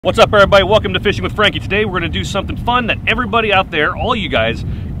What's up, everybody? Welcome to Fishing with Frankie. Today we're going to do something fun that everybody out there, all you guys,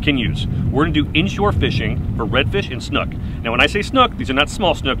 can use. We're going to do inshore fishing for redfish and snook. Now when I say snook, these are not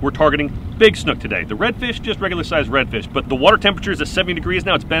small snook, we're targeting big snook today. The redfish, just regular sized redfish, but the water temperature is at 70 degrees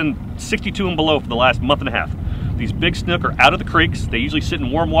now. It's been 62 and below for the last month and a half. These big snook are out of the creeks. They usually sit in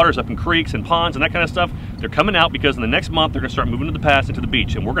warm waters up in creeks and ponds and that kind of stuff. They're coming out because in the next month they're going to start moving to the pass and to the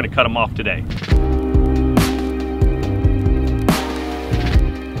beach, and we're going to cut them off today.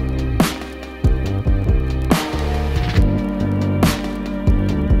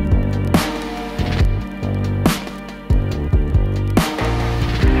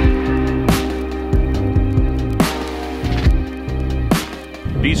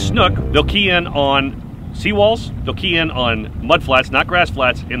 These snook, they'll key in on seawalls, they'll key in on mud flats, not grass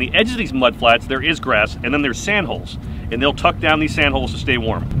flats. In the edges of these mud flats, there is grass, and then there's sand holes, and they'll tuck down these sand holes to stay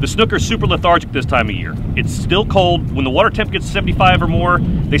warm. The snook are super lethargic this time of year. It's still cold. When the water temp gets 75 or more,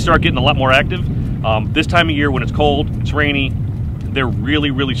 they start getting a lot more active. This time of year, when it's cold, it's rainy, they're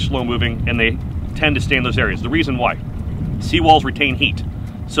really, really slow moving, and they tend to stay in those areas. The reason why: seawalls retain heat,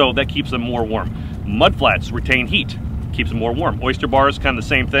 so that keeps them more warm. Mud flats retain heat, keeps them more warm. Oyster bars, kind of the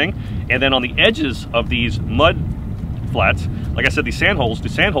same thing. And then on the edges of these mud flats, like I said, the sand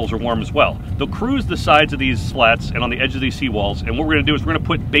holes are warm as well. They'll cruise the sides of these flats and on the edge of these seawalls, and what we're gonna do is we're gonna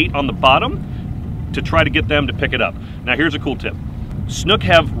put bait on the bottom to try to get them to pick it up. Now here's a cool tip. Snook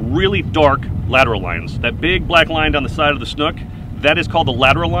have really dark lateral lines. That big black line down the side of the snook, that is called the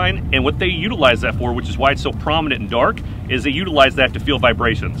lateral line, and what they utilize that for, which is why it's so prominent and dark, is they utilize that to feel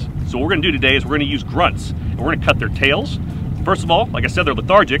vibrations. So what we're gonna do today is we're gonna use grunts, and we're gonna cut their tails. First of all, like I said, they're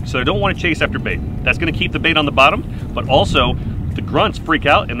lethargic, so they don't want to chase after bait. That's gonna keep the bait on the bottom, but also the grunts freak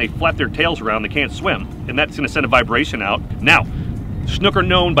out and they flap their tails around, they can't swim, and that's gonna send a vibration out. Now, snook are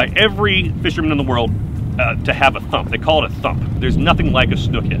known by every fisherman in the world to have a thump. They call it a thump. There's nothing like a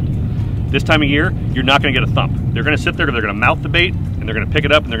snook hit. This time of year, you're not gonna get a thump. They're gonna sit there, they're gonna mouth the bait, and they're gonna pick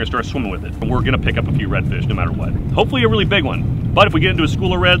it up, and they're gonna start swimming with it. And we're gonna pick up a few redfish no matter what. Hopefully a really big one. But if we get into a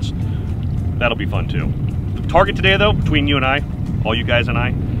school of reds, that'll be fun too. The target today though, between you and I, all you guys and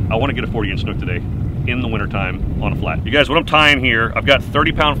I wanna get a 40-inch snook today in the wintertime on a flat. You guys, what I'm tying here, I've got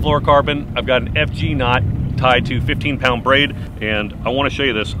 30-pound fluorocarbon, I've got an FG knot tied to 15-pound braid, and I wanna show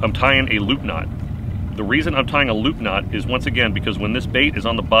you this. I'm tying a loop knot. The reason I'm tying a loop knot is, once again, because when this bait is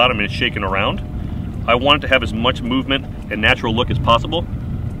on the bottom and it's shaking around, I want it to have as much movement and natural look as possible.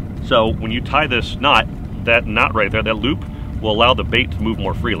 So when you tie this knot, that knot right there, that loop, will allow the bait to move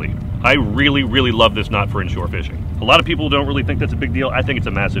more freely. I really, really love this knot for inshore fishing. A lot of people don't really think that's a big deal. I think it's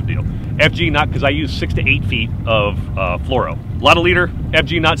a massive deal. FG knot, because I use 6 to 8 feet of fluoro. A lot of leader,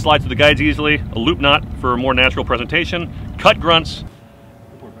 FG knot slides to the guides easily. A loop knot for a more natural presentation. Cut grunts.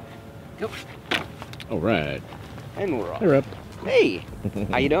 Go. All right. And we're off. Hey, Rep. Hey,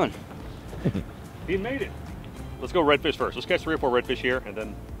 how you doing? He made it. Let's go redfish first. Let's catch 3 or 4 redfish here, and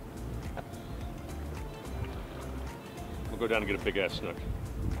then we'll go down and get a big ass snook.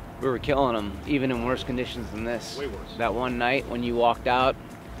 We were killing them even in worse conditions than this. Way worse. That one night when you walked out,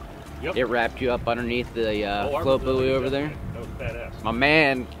 Yep. it wrapped you up underneath the float buoy over there. That was badass. My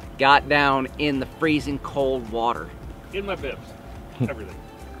man got down in the freezing cold water. In my bibs. Everything.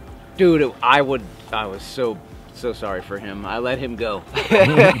 Dude, I was so sorry for him. I let him go.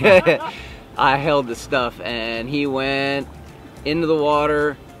 I held the stuff and he went into the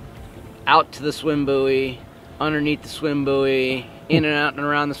water, out to the swim buoy, underneath the swim buoy, in and out and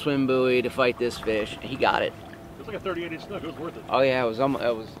around the swim buoy to fight this fish. He got it. It was like a 38-inch snook. It was worth it. Oh yeah, it was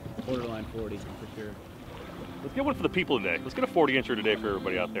borderline 40 for sure. Let's get one for the people today. Let's get a 40-incher today for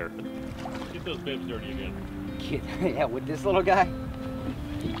everybody out there. Get those bibs dirty again. Yeah, with this little guy.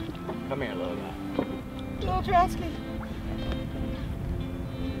 Come here, little guy. Little Trotsky.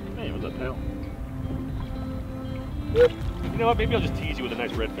 Hey, what's up, pal? You know what? Maybe I'll just tease you with a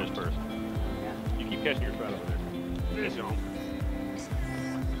nice redfish first. Yeah. You keep catching your trout over there. Fish on.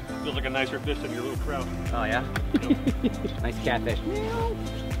 Feels like a nicer fish than your little trout. Oh yeah? Yep. Nice catfish.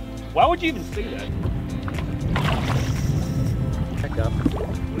 Why would you even say that? Check up.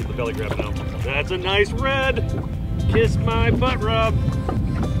 Leave the belly grabbing out. That's a nice red. Kiss my butt rub.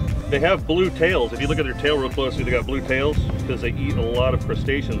 They have blue tails. If you look at their tail real closely, they got blue tails because they eat a lot of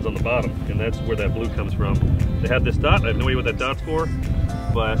crustaceans on the bottom, and that's where that blue comes from. They have this dot. I have no idea what that dot's for,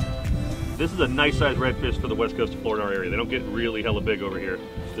 but this is a nice sized redfish for the west coast of Florida area. They don't get really hella big over here.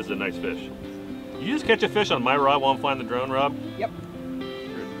 This is a nice fish. You just catch a fish on my rod while I'm flying the drone, Rob? Yep.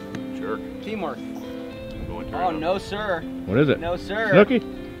 You're a jerk. Teamwork. I'm going Oh, no sir. What is it? No sir. Snooky?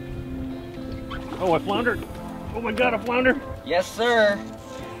 Oh, I floundered. Oh my God, I floundered. Yes sir.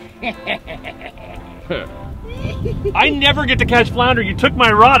 I never get to catch flounder. You took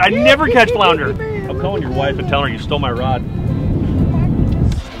my rod. I never catch flounder. I'm calling your wife and telling her you stole my rod.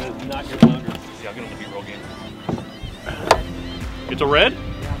 Not your flounder. See, I'm gonna be real game. It's a red?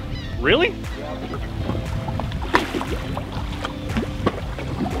 Yeah. Really? Yeah.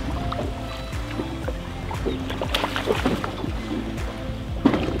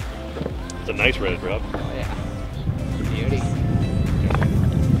 It's a nice red, bro. Oh yeah. Beauty.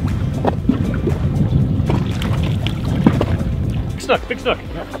 Big snook, big snook.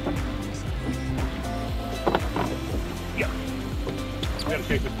 Yeah. We gotta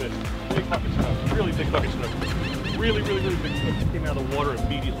chase this fish. Big bucket snook. Really big bucket snook. Really, really, really big snook. Came out of the water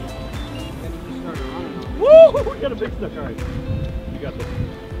immediately. Woo! We got a big snook. All right. You got this.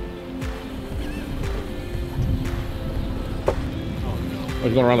 Oh no. Oh,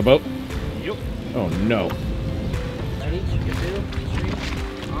 he's going around the boat? Yep. Oh no. Ready? You do. Stream.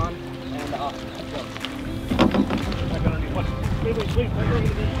 On and off. Go. I got underneath. Watch. Wait. I got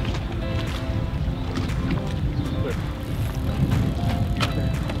underneath. Clear.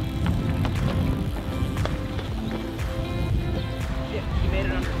 Yeah, you made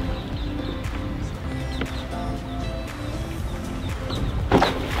it under.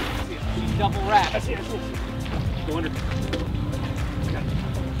 She's double wrapped. I see. Go under.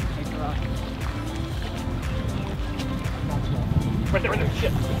 Right there.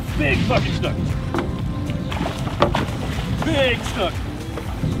 Shit. Big fucking snook. Big snook.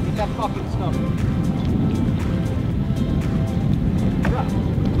 Get that fucking stuff.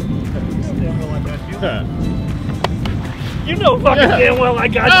 You know fucking damn well I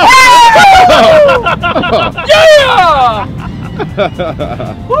got you. Yeah!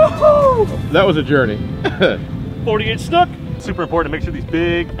 Woohoo! That was a journey. 48 snook. Super important to make sure these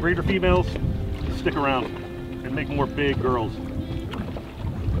big breeder females stick around and make more big girls.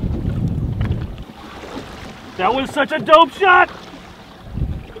 That was such a dope shot!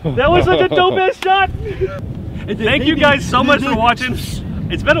 That was such a dope ass shot! Thank you guys so much for watching.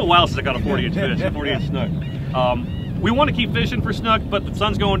 It's been a while since I got a 40-inch fish, a 48 snook. We want to keep fishing for snook, but the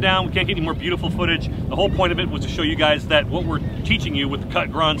sun's going down. We can't get any more beautiful footage. The whole point of it was to show you guys that what we're teaching you with the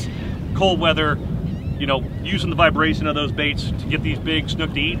cut grunts, cold weather, you know, using the vibration of those baits to get these big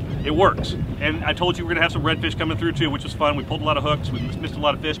snook to eat, it works. And I told you we're gonna have some redfish coming through too, which was fun. We pulled a lot of hooks, we missed a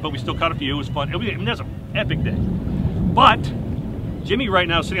lot of fish, but we still caught a few. It was fun. I mean, that's an epic day. But Jimmy right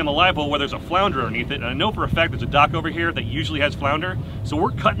now is sitting on the live hole where there's a flounder underneath it, and I know for a fact there's a dock over here that usually has flounder. So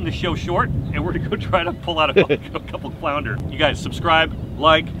we're cutting the show short, and we're gonna go try to pull out a couple flounder. You guys subscribe,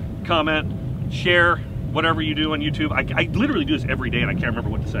 like, comment, share, whatever you do on YouTube. I literally do this every day, and I can't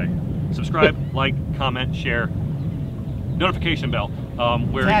remember what to say. Subscribe, like, comment, share, notification bell.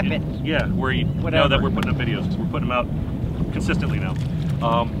 Where Tap it. Yeah, where you Whatever. know that we're putting up videos, because we're putting them out consistently now.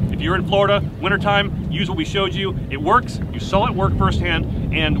 If you're in Florida, wintertime, use what we showed you. It works. You saw it work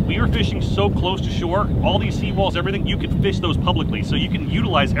firsthand, and we are fishing so close to shore. All these seawalls, everything, you can fish those publicly, so you can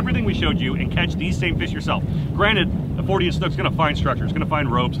utilize everything we showed you and catch these same fish yourself. Granted, a 40-inch snook's going to find structure, it's going to find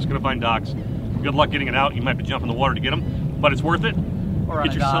ropes, it's going to find docks. Good luck getting it out. You might have to jump in the water to get them, but it's worth it. Or on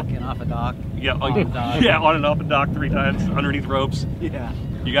a dock and off a dock. Yeah, on a dock. yeah, on and off a dock 3 times, underneath ropes. Yeah.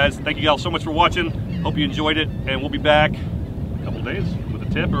 You guys, thank you guys so much for watching. Hope you enjoyed it, and we'll be back in a couple days with a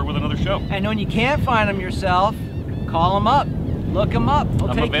tip or with another show. And when you can't find him yourself, call him up. Look him up.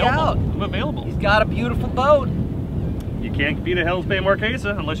 He'll take you out. I'm available. He's got a beautiful boat. You can't beat a Hells Bay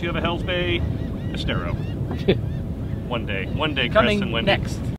Marquesa unless you have a Hells Bay Estero. One day, Coming Chris and Wendy. next.